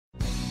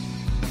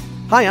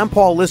Hi, I'm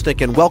Paul Lisnek,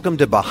 and welcome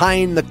to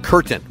Behind the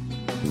Curtain.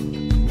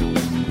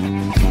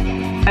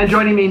 And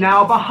joining me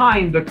now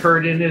behind the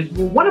curtain is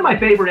one of my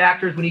favorite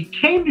actors. When he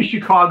came to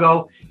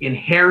Chicago in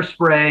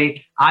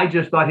Hairspray, I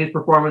just thought his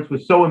performance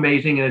was so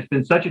amazing, and it's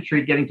been such a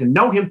treat getting to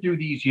know him through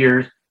these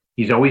years.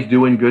 He's always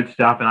doing good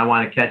stuff, and I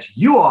want to catch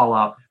you all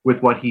up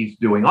with what he's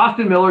doing.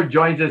 Austin Miller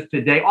joins us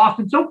today.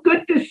 Austin, so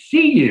good to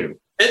see you.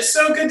 It's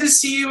so good to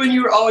see you, and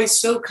you're always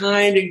so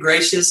kind and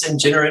gracious and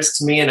generous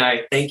to me, and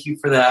I thank you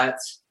for that.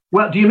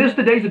 Well, do you miss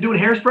the days of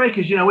doing Hairspray?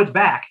 Because, it's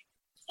back.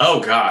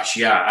 Oh, gosh,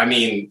 yeah. I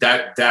mean,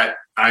 that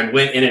I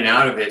went in and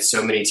out of it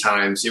so many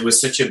times. It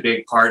was such a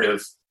big part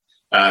of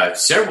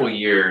several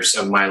years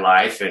of my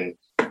life, and,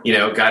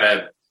 got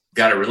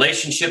a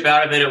relationship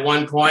out of it at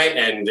one point,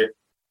 and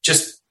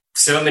just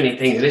so many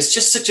things. And it's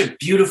just such a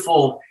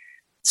beautiful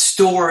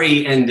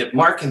story, and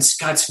Mark and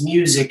Scott's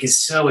music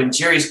is and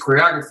Jerry's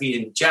choreography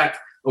and Jack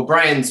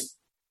O'Brien's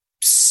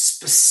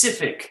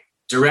specific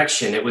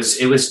direction. It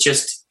was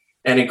just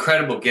an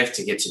incredible gift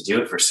to get to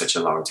do it for such a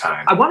long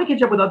time. I want to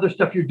catch up with other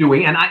stuff you're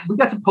doing, and we've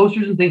got some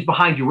posters and things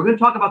behind you. We're going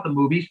to talk about the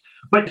movies,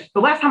 but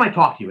the last time I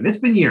talked to you, and it's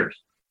been years,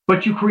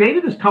 but you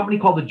created this company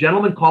called The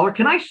Gentleman Caller.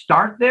 Can I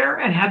start there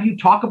and have you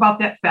talk about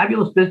that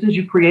fabulous business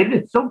you created?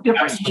 It's so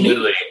different.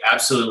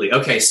 Absolutely.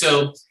 Okay,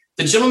 so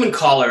The Gentleman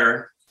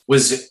Caller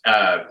was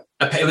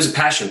it was a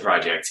passion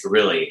project,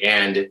 really,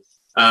 and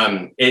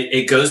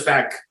it goes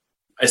back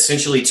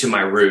essentially to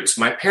my roots.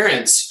 My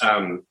parents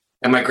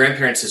and my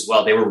grandparents as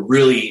well, they were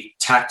really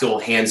tactile,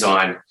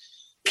 hands-on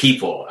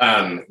people.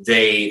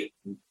 They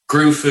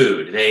grew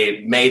food.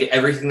 They made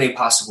everything they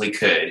possibly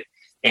could.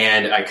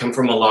 And I come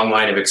from a long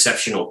line of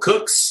exceptional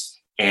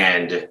cooks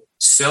and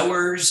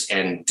sewers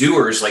and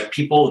doers, like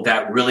people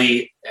that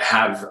really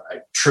have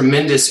a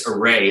tremendous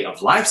array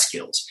of life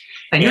skills.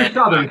 And you're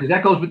Southern, because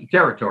that goes with the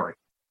territory.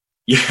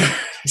 Yeah.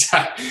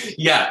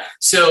 Yeah.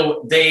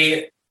 So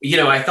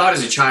I thought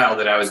as a child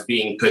that I was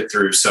being put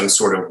through some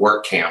sort of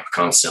work camp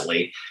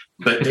constantly,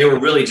 but they were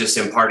really just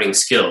imparting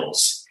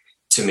skills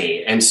to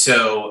me. And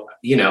so,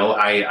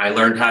 I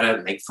learned how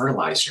to make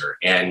fertilizer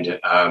and,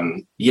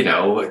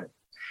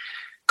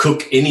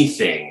 cook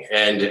anything.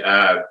 And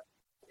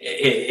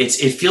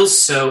it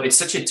feels it's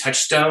such a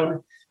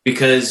touchstone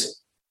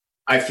because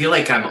I feel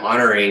like I'm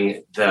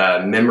honoring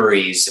the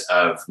memories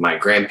of my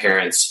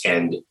grandparents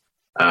and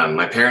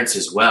my parents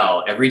as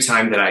well every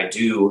time that I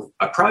do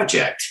a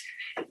project.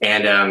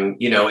 And,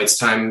 it's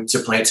time to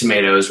plant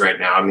tomatoes right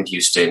now. I'm in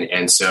Houston.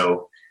 And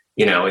so,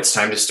 it's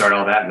time to start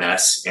all that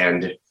mess.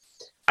 And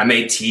I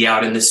made tea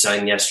out in the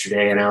sun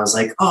yesterday, and I was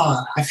like,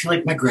 oh, I feel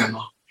like my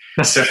grandma.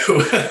 So,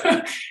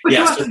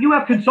 but you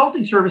have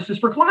consulting services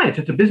for clients.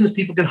 It's a business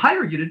people can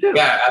hire you to do.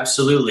 Yeah,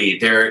 absolutely.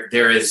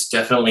 There is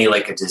definitely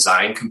like a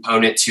design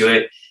component to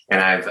it. And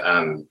I've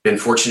been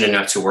fortunate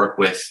enough to work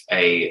with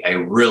a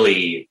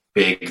really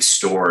big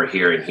store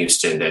here in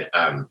Houston that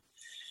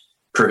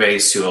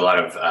purveys to a lot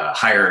of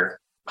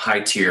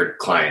high-tier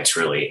clients,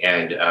 really.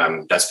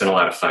 And that's been a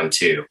lot of fun,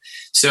 too.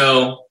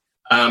 So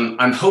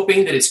I'm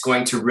hoping that it's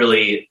going to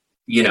really,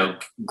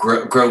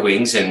 grow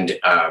wings and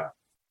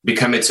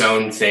become its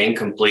own thing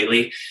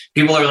completely.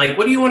 People are like,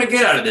 what do you want to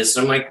get out of this?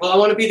 And I'm like, well, I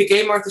want to be the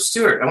gay Martha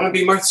Stewart. I want to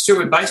be Martha Stewart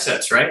with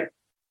biceps, right?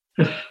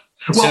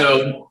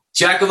 So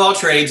jack of all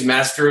trades,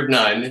 master of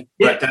none,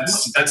 but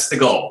that's the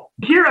goal.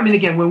 Here,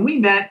 again, when we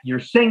met,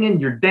 you're singing,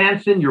 you're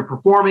dancing, you're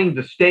performing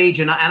the stage.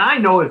 And I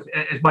know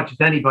as much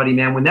as anybody,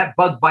 man, when that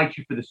bug bites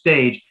you for the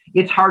stage,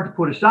 it's hard to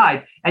put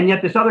aside. And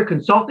yet this other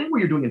consulting where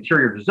you're doing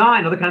interior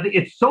design, other kind of thing,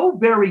 it's so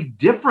very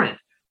different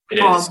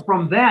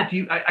from that.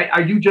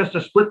 Are you just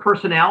a split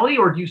personality,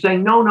 or do you say,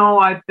 no,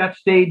 that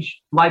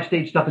live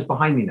stage stuff is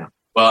behind me now?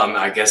 Well,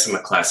 I guess I'm a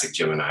classic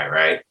Gemini,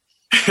 right?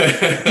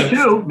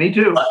 Me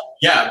too.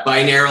 Yeah,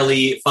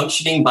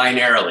 functioning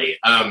binarily.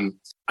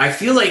 I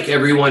feel like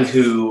everyone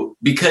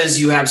because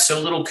you have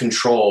so little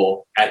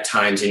control at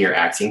times in your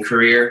acting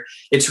career,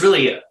 it's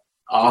really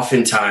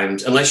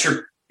oftentimes, unless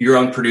you're your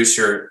own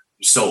producer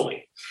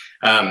solely,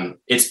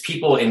 it's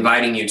people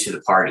inviting you to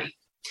the party.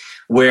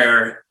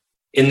 Where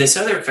in this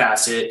other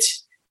facet,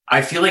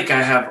 I feel like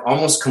I have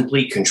almost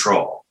complete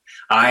control.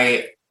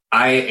 I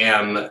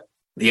am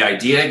the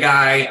idea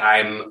guy.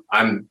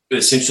 I'm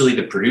essentially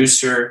the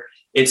producer.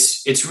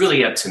 It's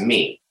really up to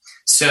me.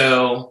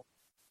 So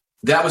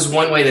that was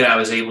one way that I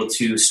was able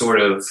to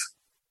sort of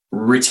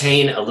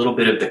retain a little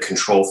bit of the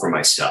control for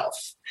myself.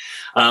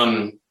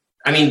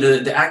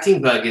 The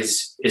acting bug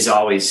is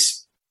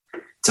always,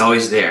 it's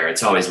always there.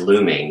 It's always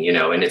looming,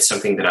 and it's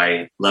something that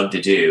I love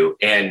to do.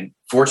 And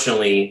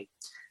fortunately,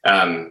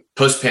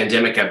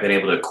 post-pandemic, I've been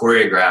able to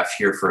choreograph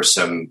here for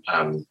some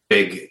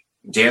big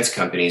dance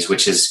companies,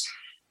 which has,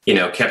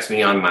 kept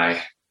me on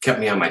my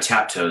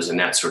tap toes and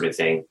that sort of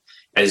thing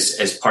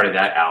as part of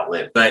that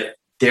outlet. But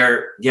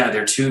they're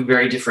two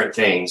very different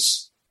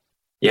things.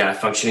 Yeah,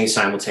 functioning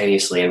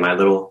simultaneously in my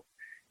little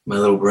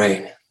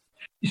brain.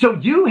 So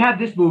you had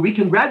this movie.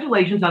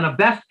 Congratulations on a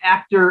Best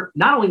Actor,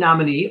 not only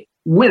nominee,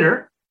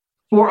 winner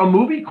for a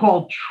movie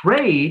called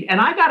Trade.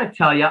 And I got to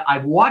tell you,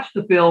 I've watched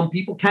the film.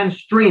 People can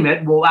stream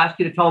it. We'll ask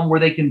you to tell them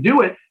where they can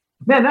do it.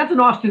 Man, that's an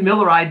Austin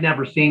Miller I'd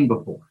never seen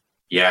before.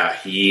 Yeah,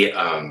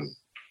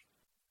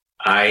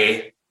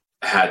 I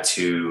had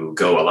to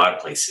go a lot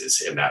of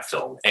places in that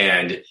film,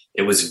 and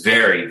it was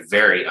very,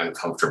 very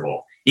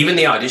uncomfortable. Even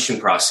the audition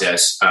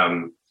process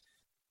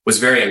was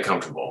very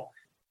uncomfortable.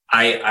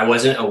 I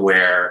wasn't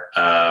aware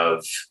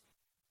of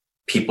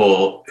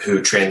people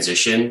who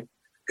transition,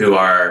 who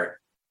are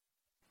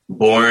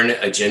born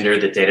a gender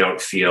that they don't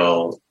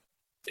feel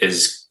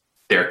is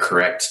their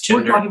correct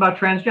gender. We're talking about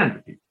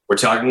transgender people. We're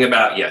talking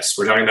about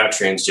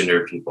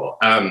transgender people.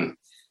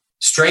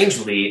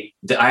 Strangely,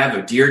 I have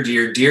a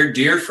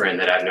dear friend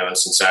that I've known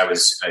since I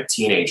was a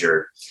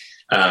teenager.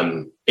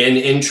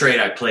 In trade,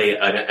 I play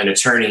an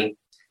attorney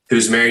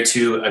who's married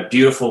to a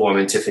beautiful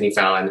woman, Tiffany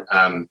Fallon.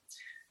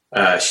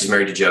 She's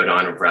married to Joe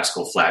Don of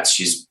Rascal Flatts.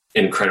 She's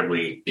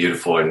incredibly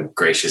beautiful and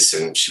gracious,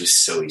 and she was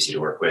so easy to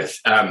work with.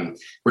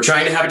 We're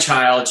trying to have a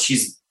child.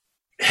 She's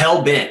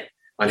hell bent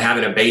on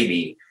having a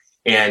baby,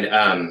 and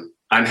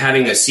I'm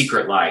having a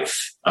secret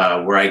life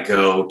where I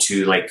go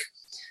to like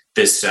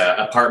this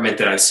apartment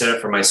that I set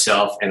up for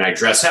myself, and I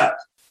dress up.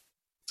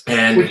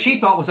 And which she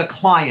thought was a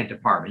client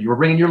apartment. You were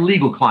bringing your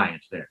legal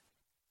clients there.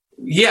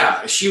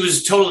 Yeah, she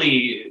was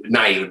totally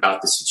naive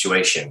about the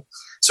situation.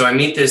 So I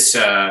meet this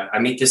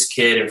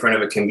kid in front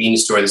of a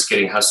convenience store that's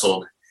getting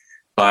hustled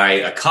by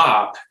a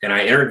cop, and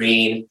I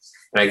intervene,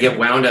 and I get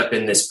wound up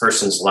in this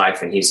person's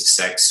life, and he's a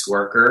sex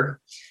worker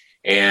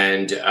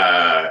and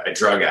a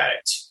drug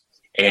addict.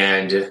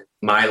 And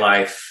my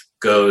life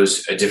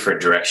goes a different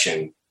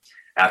direction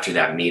after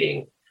that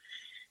meeting.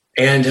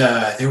 And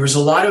there was a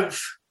lot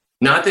of,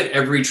 not that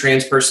every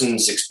trans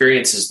person's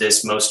experiences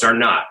this, most are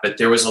not, but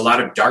there was a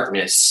lot of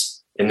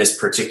darkness in this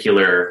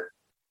particular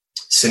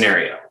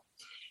scenario.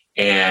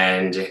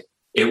 And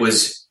it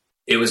was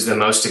the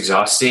most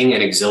exhausting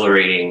and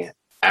exhilarating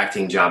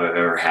acting job I've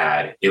ever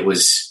had. I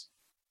was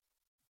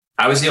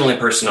the only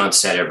person on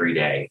set every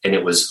day, and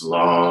it was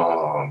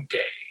long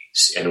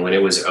days. And when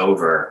it was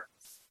over,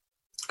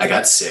 I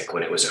got sick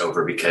when it was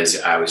over because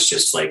I was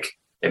just like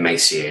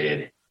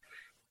emaciated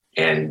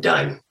and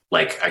done.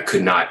 Like I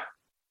could not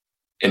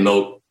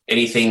emote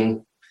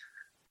anything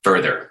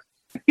further.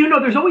 You know,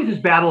 there's always this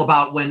battle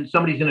about when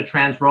somebody's in a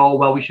trans role,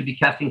 well, we should be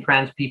casting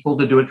trans people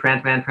to do it,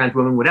 trans man, trans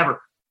woman,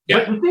 whatever. Yeah.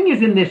 But the thing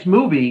is, in this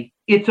movie,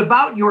 it's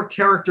about your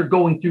character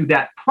going through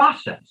that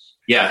process.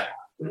 Yeah.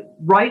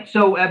 Right?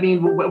 So, I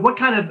mean, what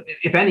kind of,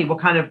 if any, what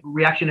kind of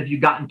reaction have you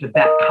gotten to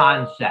that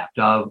concept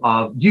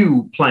of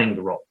you playing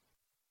the role?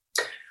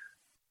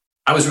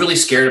 I was really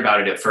scared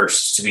about it at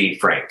first, to be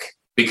frank,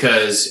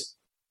 because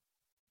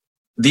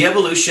the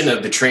evolution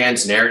of the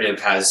trans narrative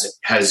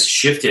has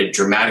shifted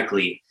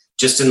dramatically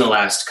just in the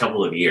last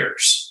couple of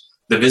years.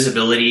 The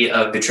visibility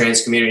of the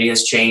trans community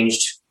has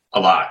changed a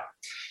lot.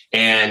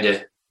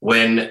 And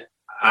when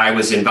I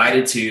was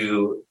invited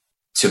to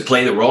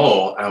play the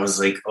role, I was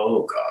like,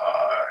 oh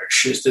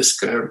gosh, is this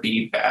going to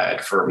be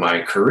bad for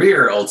my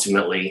career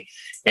ultimately?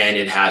 And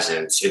it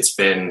hasn't. It's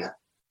been,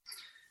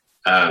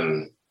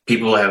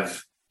 people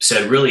have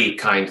said really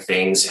kind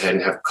things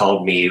and have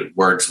called me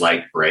words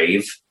like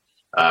brave,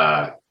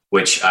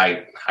 which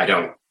I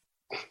don't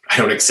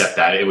accept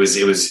that. It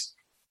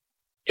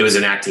was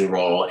an acting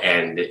role,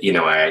 and you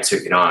know, I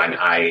took it on.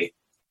 I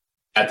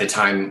at the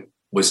time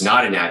was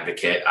not an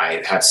advocate.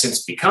 I have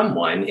since become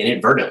one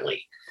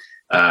inadvertently,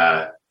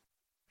 and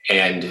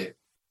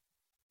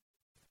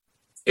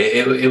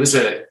it was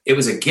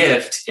a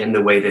gift in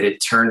the way that it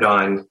turned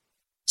on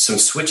some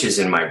switches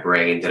in my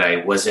brain that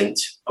I wasn't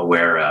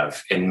aware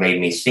of and made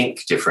me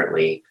think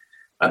differently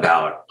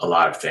about a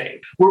lot of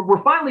things.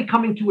 We're finally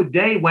coming to a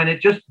day when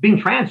it just being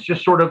trans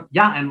just sort of,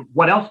 yeah, and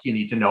what else do you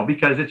need to know?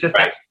 Because it's just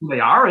That's who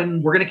they are,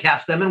 and we're going to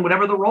cast them in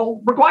whatever the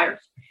role requires.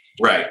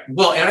 Right.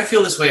 Well, and I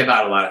feel this way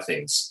about a lot of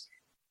things.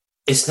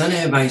 It's none of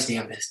anybody's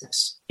damn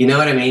business. You know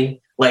what I mean?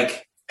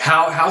 Like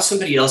how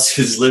somebody else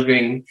is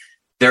living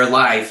their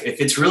life,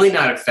 if it's really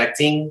not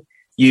affecting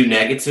you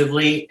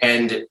negatively,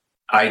 and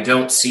I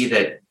don't see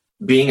that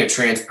being a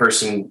trans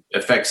person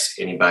affects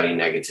anybody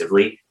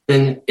negatively,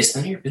 then it's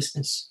none of your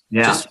business.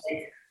 Yeah. Just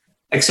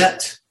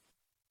accept.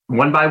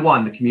 One by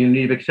one, the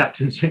community of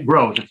acceptance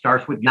grows. It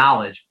starts with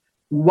knowledge.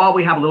 While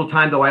we have a little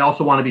time, though, I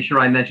also want to be sure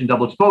I mention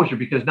Double Exposure,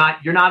 because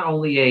you're not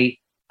only a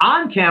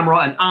on camera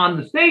and on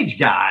the stage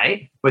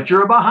guy, but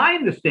you're a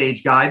behind the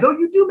stage guy, though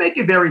you do make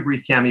a very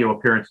brief cameo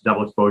appearance in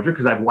Double Exposure,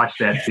 because I've watched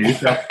that too.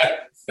 So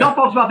tell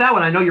folks about that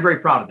one. I know you're very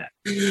proud of that.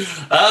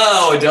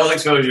 Oh, Double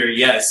Exposure.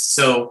 Yes.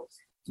 So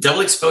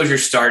Double Exposure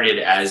started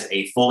as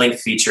a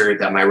full-length feature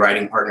that my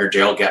writing partner,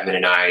 Daryl Getman,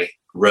 and I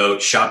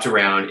wrote, shopped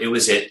around. It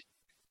was at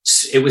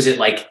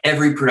like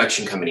every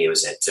production company. It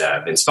was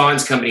at Vince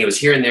Vaughn's company. It was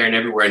here and there and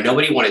everywhere. And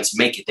nobody wanted to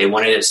make it. They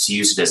wanted us to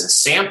use it as a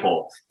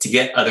sample to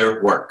get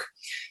other work.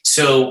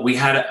 So we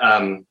had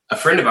a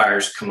friend of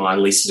ours come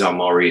on, Lisa Dawn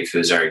Mulreeve, who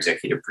is our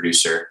executive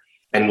producer,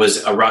 and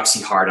was a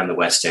Roxy Hart on the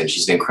West End.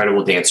 She's an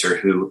incredible dancer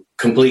who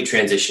completely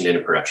transitioned into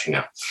production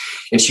now.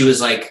 And she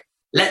was like,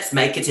 let's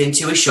make it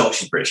into a short.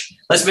 She's British.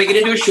 Let's make it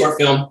into a short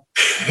film.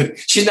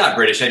 She's not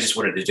British. I just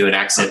wanted to do an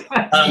accent.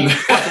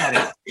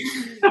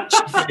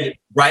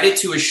 Write it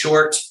to a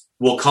short.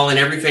 We'll call in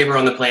every favor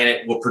on the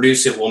planet. We'll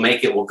produce it. We'll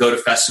make it. We'll go to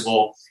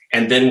festival.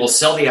 And then we'll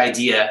sell the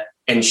idea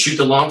and shoot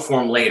the long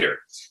form later.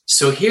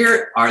 So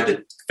here are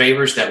the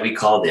favors that we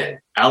called in.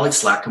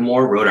 Alex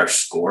Lacamoire wrote our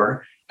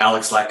score.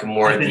 Alex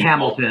Lacamoire. As in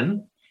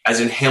Hamilton. As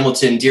in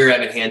Hamilton, Dear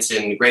Evan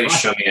Hansen, Greatest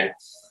Showman.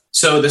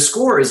 So the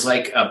score is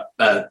like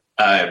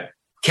a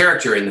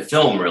character in the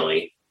film,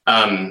 really.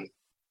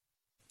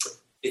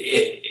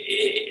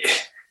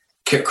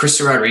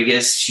 Krista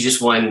Rodriguez, she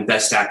just won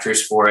Best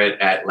Actress for it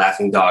at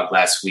Laughing Dog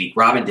last week.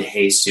 Robin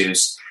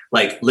DeJesus,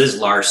 like Liz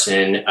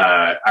Larson.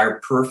 Our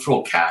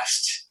peripheral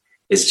cast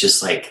is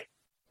just like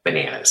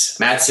bananas.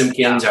 Matt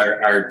Simpkins,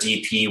 our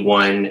DP,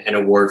 won an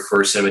award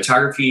for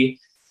cinematography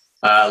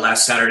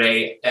last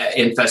Saturday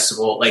in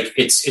festival. Like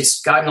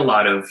it's gotten a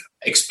lot of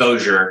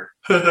exposure.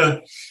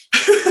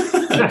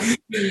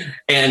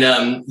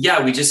 And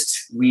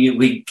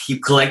we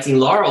keep collecting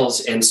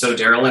laurels. And so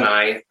Daryl and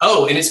I,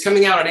 and it's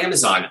coming out on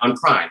Amazon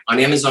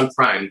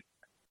Prime.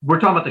 We're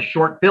talking about the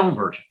short film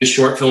version. The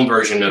short film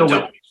version of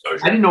Double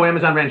Exposure. I didn't know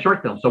Amazon ran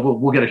short films, so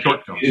we'll get a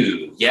short film.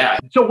 Yeah.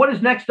 So what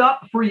is next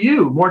up for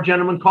you? More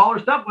Gentleman Caller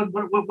stuff?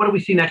 What do we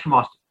see next from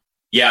Austin?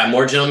 Yeah,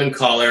 more Gentleman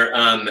Caller.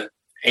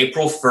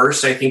 April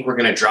 1st, I think we're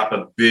going to drop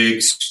a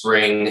big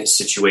spring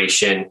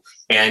situation.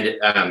 And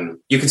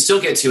you can still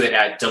get to it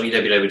at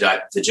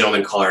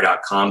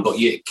www.thegentlemancaller.com, but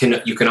you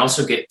can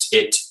also get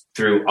it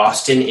through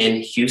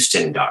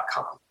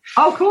austininhouston.com.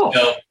 Oh, cool.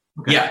 So,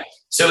 okay. Yeah.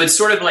 So it's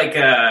sort of like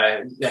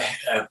a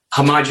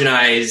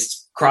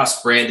homogenized,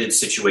 cross-branded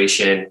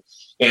situation.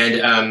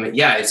 And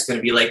it's going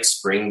to be like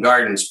spring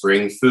garden,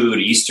 spring food,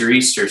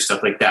 Easter,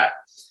 stuff like that.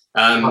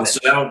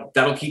 So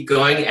that'll keep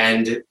going.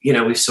 And,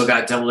 we've still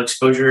got Double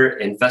Exposure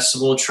in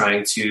festival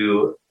trying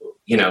to,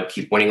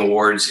 keep winning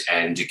awards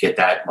and to get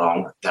that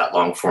long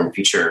form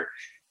feature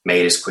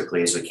made as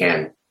quickly as we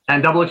can.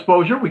 And Double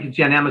Exposure, we can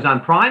see on Amazon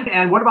Prime.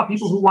 And what about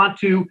people who want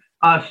to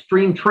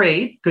stream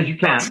Trade? Because you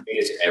can. Trade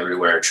is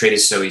everywhere. Trade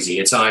is so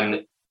easy.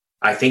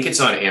 I think it's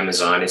on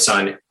Amazon. It's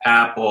on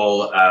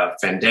Apple,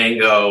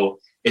 Fandango.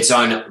 It's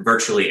on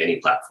virtually any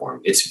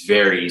platform. It's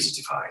very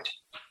easy to find.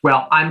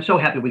 Well, I'm so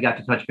happy we got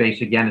to touch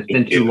base again. It's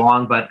been too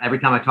long, but every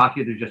time I talk to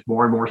you, there's just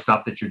more and more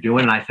stuff that you're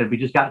doing. And I said, we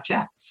just got to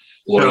chat.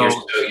 Well,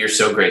 you're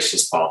so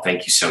gracious, Paul.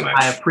 Thank you so much.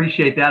 I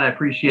appreciate that. I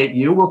appreciate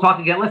you. We'll talk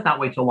again. Let's not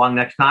wait so long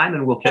next time,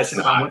 and we'll catch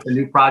up on what the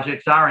new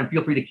projects are. And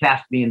feel free to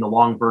cast me in the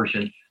long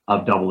version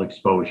of Double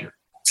Exposure.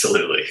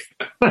 Absolutely.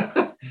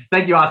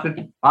 Thank you,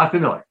 Austin.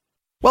 Austin Miller.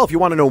 Well, if you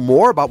want to know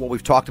more about what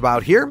we've talked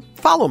about here,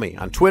 follow me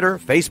on Twitter,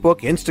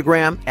 Facebook,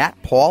 Instagram,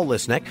 at Paul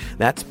Lisnek.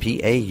 That's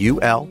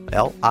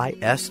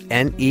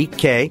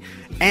PaulLisnek.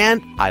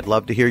 And I'd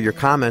love to hear your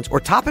comments or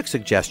topic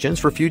suggestions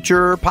for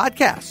future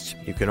podcasts.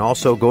 You can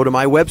also go to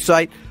my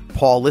website,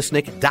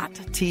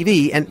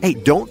 paullisnek.tv. And hey,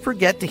 don't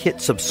forget to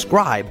hit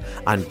subscribe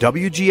on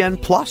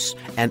WGN Plus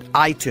and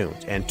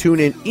iTunes. And tune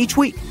in each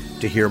week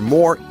to hear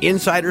more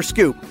insider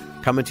scoop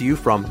coming to you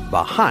from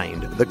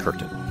behind the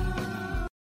curtain.